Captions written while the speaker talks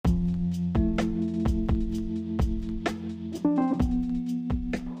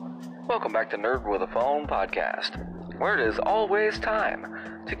Welcome back to Nerd with a Phone podcast, where it is always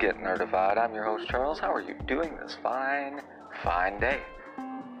time to get nerdified. I'm your host, Charles. How are you doing this fine day?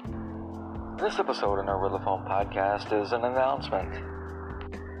 This episode of Nerd with a Phone podcast is an announcement,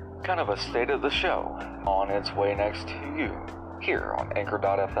 kind of a state of the show, on its way next to you, here on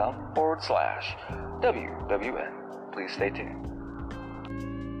anchor.fm/WWN. Please stay tuned.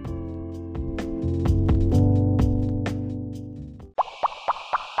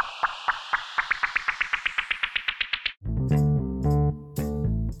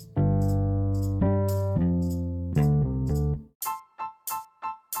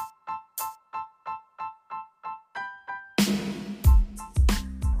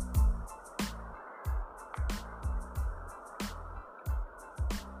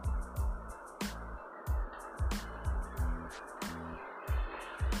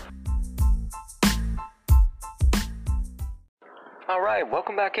 Alright,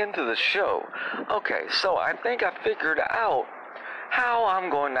 welcome back into the show. Okay, so I think I figured out how I'm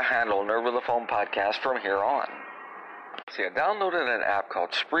going to handle Nerd with a Phone podcast from here on. See, I downloaded an app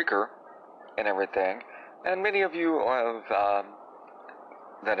called Spreaker and everything, and many of you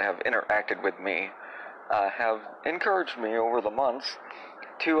that have interacted with me have encouraged me over the months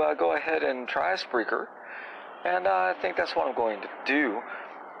to go ahead and try Spreaker, and I think that's what I'm going to do.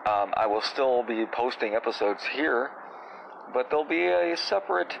 I will still be posting episodes here, but there'll be a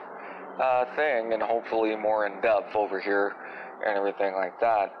separate thing, and hopefully more in-depth over here and everything like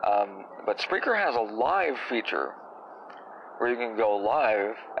that. But Spreaker has a live feature where you can go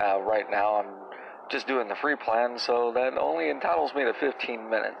live. Right now I'm just doing the free plan, so that only entitles me to 15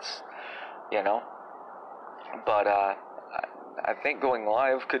 minutes, you know. But I think going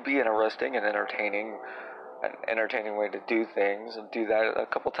live could be interesting and entertaining. An entertaining way to do things, and do that a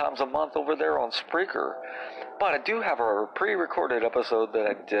couple times a month over there on Spreaker. But I do have a pre-recorded episode that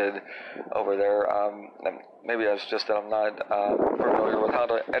I did over there. Maybe that's just that I'm not familiar with how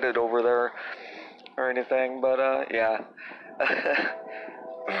to edit over there or anything, but yeah.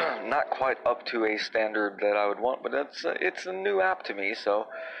 Not quite up to a standard that I would want, but it's a new app to me, so,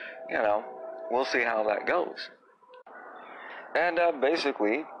 you know, we'll see how that goes. And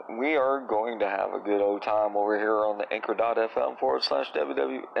basically, we are going to have a good old time over here on the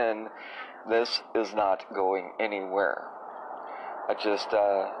anchor.fm/WWN. This is not going anywhere. I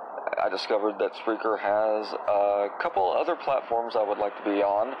discovered that Spreaker has a couple other platforms I would like to be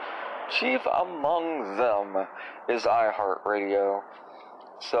on. Chief among them is iHeartRadio.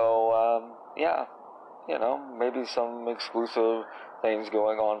 So, yeah, you know, maybe some exclusive things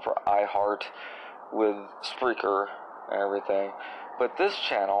going on for iHeart with Spreaker and everything, but this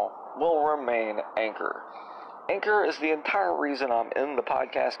channel will remain Anchor. Anchor is the entire reason I'm in the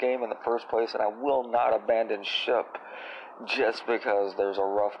podcast game in the first place, and I will not abandon ship just because there's a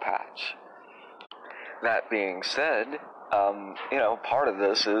rough patch. That being said, you know, part of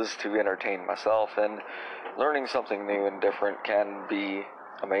this is to entertain myself, and learning something new and different can be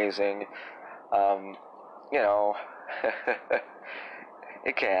amazing. You know,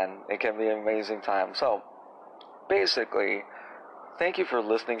 it can be an amazing time. So, basically, thank you for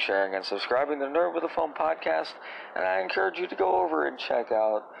listening, sharing, and subscribing to Nerd with a Phone podcast, and I encourage you to go over and check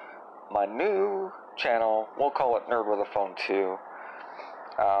out my new channel. We'll call it Nerd with a Phone 2.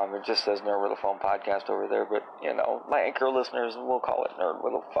 It just says Nerd with a Phone podcast over there, but, you know, my Anchor listeners will call it Nerd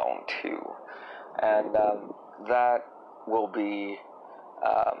with a Phone 2. And that will be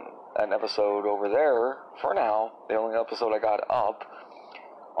an episode over there for now. The only episode I got up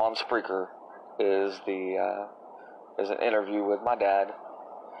on Spreaker is an interview with my dad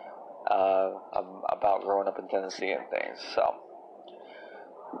about growing up in Tennessee and things. So,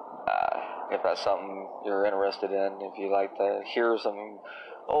 if that's something you're interested in, if you like to hear some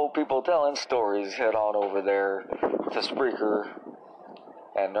old people telling stories, head on over there to Spreaker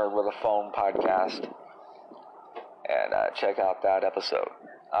and Nerd with a Phone podcast and check out that episode.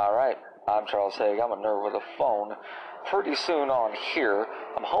 Alright, I'm Charles Haig. I'm a Nerd with a Phone. Pretty soon on here,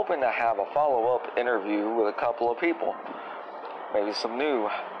 I'm hoping to have a follow-up interview with a couple of people. Maybe some new.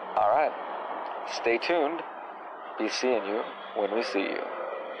 Alright, stay tuned. Be seeing you when we see you.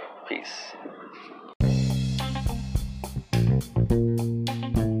 Peace.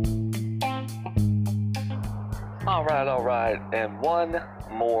 Alright, and one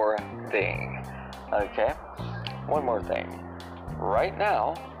more thing. Okay? One more thing. Right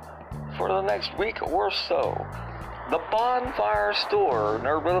now, for the next week or so, the Bonfire Store,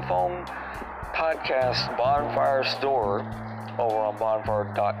 Nerd with a Phone podcast Bonfire Store over on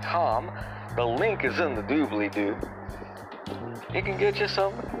bonfire.com. The link is in the doobly-doo. You can get you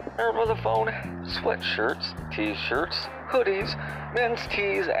some Nerd with a Phone sweatshirts, t-shirts, hoodies, men's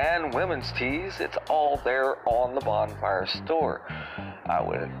tees, and women's tees. It's all there on the Bonfire store. I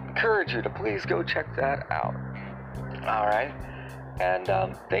would encourage you to please go check that out. Alright? And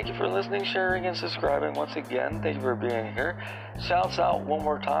thank you for listening, sharing, and subscribing once again. Thank you for being here. Shouts out one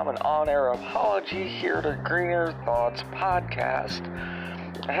more time, an on-air apology here to Greener Thoughts Podcast.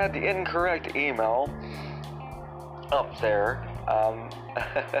 I had the incorrect email up there.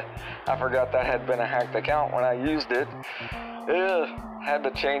 I forgot that had been a hacked account when I used it. Had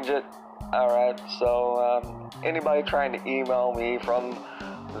to change it. Alright, so anybody trying to email me from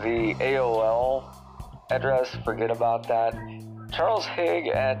the AOL address, forget about that.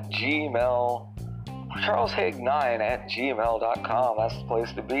 CharlesHaig9@gmail.com. That's the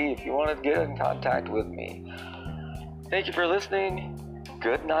place to be if you want to get in contact with me. Thank you for listening.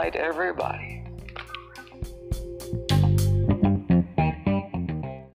 Good night, everybody.